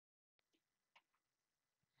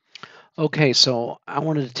Okay, so I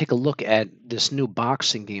wanted to take a look at this new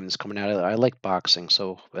boxing game that's coming out. I like boxing,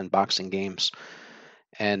 and boxing games,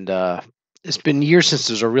 and it's been years since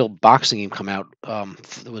there's a real boxing game come out.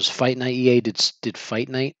 It was Fight Night. EA did Fight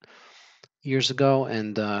Night years ago,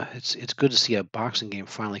 and it's good to see a boxing game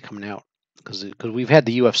finally coming out because we've had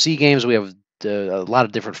the UFC games, we have a lot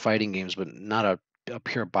of different fighting games, but not a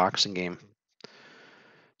pure boxing game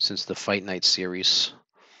since the Fight Night series.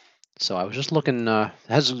 So I was just looking.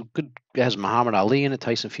 Has Muhammad Ali in it.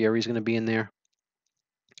 Tyson Fury's going to be in there,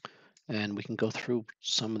 and we can go through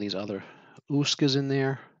some of these other. Uska's in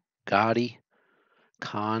there. Gotti,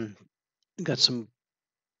 Khan. Got some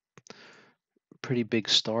pretty big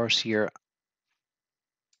stars here.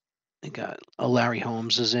 They got Larry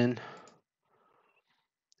Holmes is in.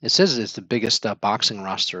 It says it's the biggest boxing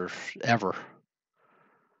roster ever.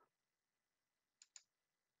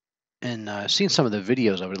 And I've seen some of the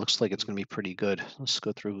videos of it. It looks like it's going to be pretty good. Let's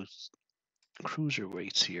go through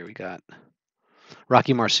cruiserweights here. We got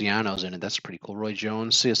Rocky Marciano's in it. That's pretty cool. Roy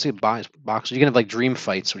Jones. See boxers. You can have like dream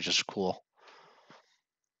fights, which is cool.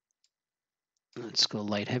 Let's go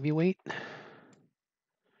light heavyweight.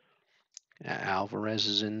 Alvarez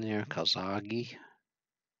is in there. Kazagi.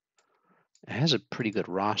 It has a pretty good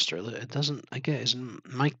roster. It doesn't. I guess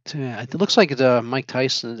Mike. It looks like it's Mike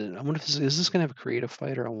Tyson. I wonder if is this going to have a creative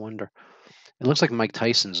fighter? I wonder. It looks like Mike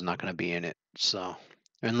Tyson's not going to be in it. So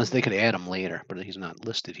unless they could add him later, but he's not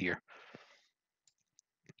listed here.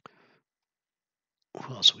 What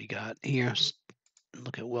else we got here?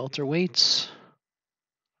 Look at welterweights,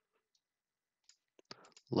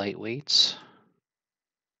 lightweights.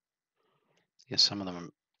 Yeah, some of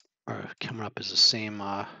them are coming up as the same.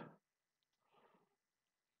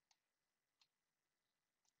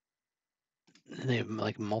 They have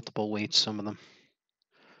like multiple weights. Some of them.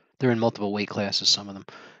 They're in multiple weight classes. Some of them.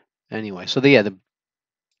 Anyway, so the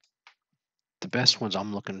best ones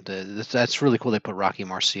I'm looking to. That's really cool. They put Rocky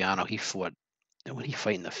Marciano. He fought. When he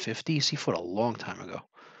fight in the 50s, he fought a long time ago.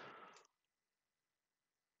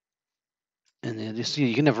 And then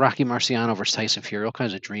you can have Rocky Marciano versus Tyson Fury, all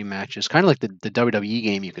kinds of dream matches, kind of like the WWE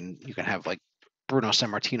game. You can have like Bruno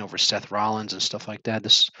Sammartino versus Seth Rollins and stuff like that.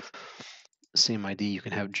 This same idea. You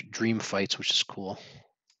can have dream fights, which is cool.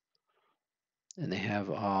 And they have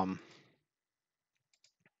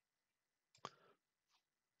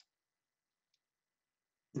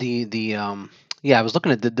yeah, I was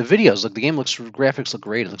looking at the videos. Like the game graphics look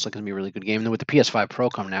great. It looks like it's gonna be a really good game. And then with the PS5 Pro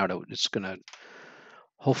coming out, it's gonna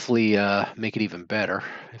hopefully make it even better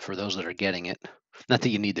for those that are getting it. Not that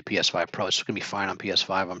you need the PS5 Pro. It's gonna be fine on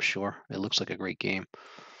PS5, I'm sure. It looks like a great game.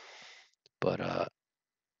 But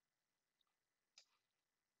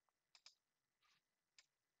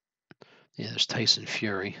yeah, there's Tyson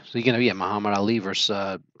Fury. So you're gonna Muhammad Ali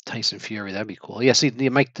versus Tyson Fury. That'd be cool. Yeah, see,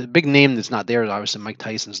 the big name that's not there is obviously Mike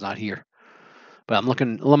Tyson's not here. But I'm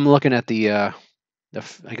looking at I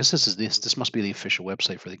guess this must be the official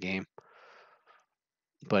website for the game.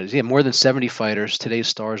 But yeah, more than 70 fighters, today's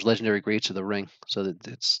stars, legendary greats of the ring. So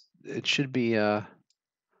it should be a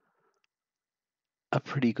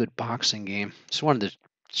pretty good boxing game. Just wanted to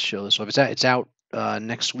show this off. It's out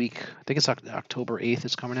next week. I think it's October 8th.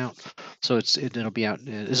 It's coming out. So it'll be out.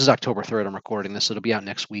 This is October 3rd. I'm recording this. So it'll be out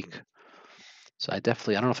next week. So I don't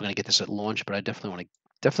know if I'm gonna get this at launch, but I definitely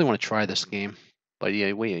want to try this game. But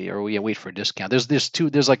yeah, wait for a discount.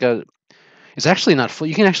 There's like a. It's actually not full.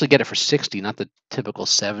 You can actually get it for 60, not the typical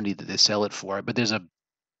 70 that they sell it for. But there's a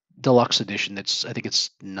deluxe edition I think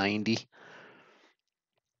it's 90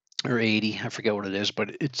 or 80. I forget what it is,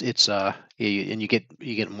 but it's yeah, and you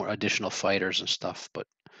get more additional fighters and stuff. But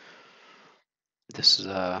this is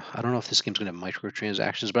I don't know if this game's gonna have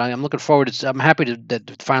microtransactions, but I'm looking forward. I'm happy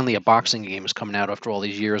that finally a boxing game is coming out after all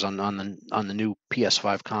these years on the new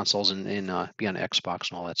PS5 consoles and be on Xbox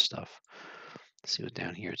and all that stuff. Let's see what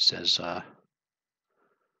down here it says.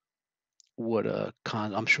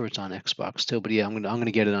 I'm sure it's on Xbox too, but yeah, I'm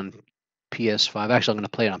gonna get it on PS5. Actually, I'm gonna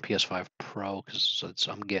play it on PS5 Pro because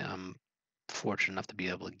I'm fortunate enough to be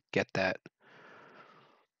able to get that,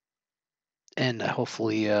 and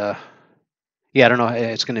hopefully, yeah, I don't know.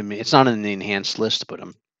 It's not in the enhanced list, but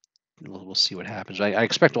we'll see what happens. I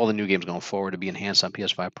expect all the new games going forward to be enhanced on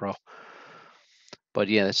PS5 Pro. But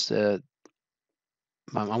yeah, it's I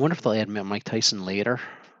wonder if they'll add Mike Tyson later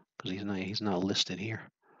because he's not listed here.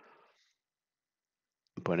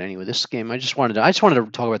 But anyway, this game I just wanted to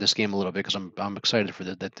talk about this game a little bit because I'm excited for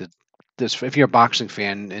this. If you're a boxing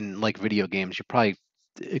fan and like video games, you're probably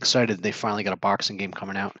excited they finally got a boxing game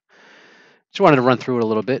coming out. Just wanted to run through it a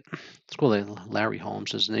little bit. It's cool that Larry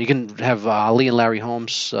Holmes is. You can have Ali and Larry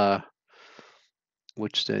Holmes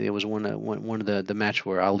which it was one of the match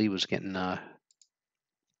where Ali was getting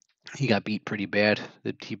he got beat pretty bad.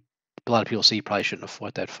 A lot of people say he probably shouldn't have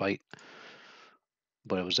fought that fight,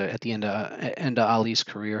 but it was at the end of Ali's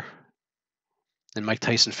career. And Mike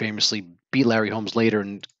Tyson famously beat Larry Holmes later,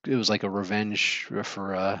 and it was like a revenge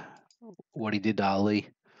for what he did to Ali.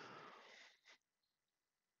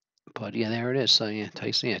 But yeah, there it is. So yeah,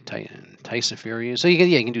 Tyson Fury. So you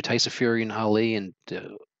can do Tyson Fury and Ali and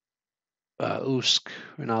Usyk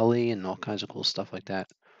and Ali and all kinds of cool stuff like that.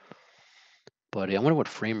 But yeah, I wonder what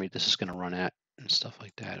frame rate this is going to run at and stuff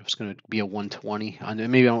like that. If it's going to be a 120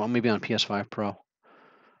 on maybe on PS5 Pro.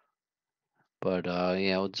 But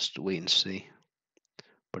yeah, we'll just wait and see.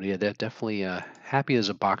 But yeah, that definitely happy as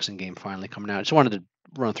a boxing game finally coming out. I just wanted to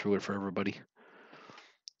run through it for everybody.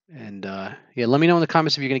 And yeah, let me know in the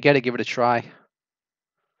comments if you're going to get it. Give it a try.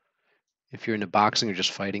 If you're into boxing or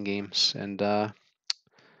just fighting games. And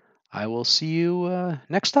I will see you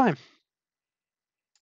next time.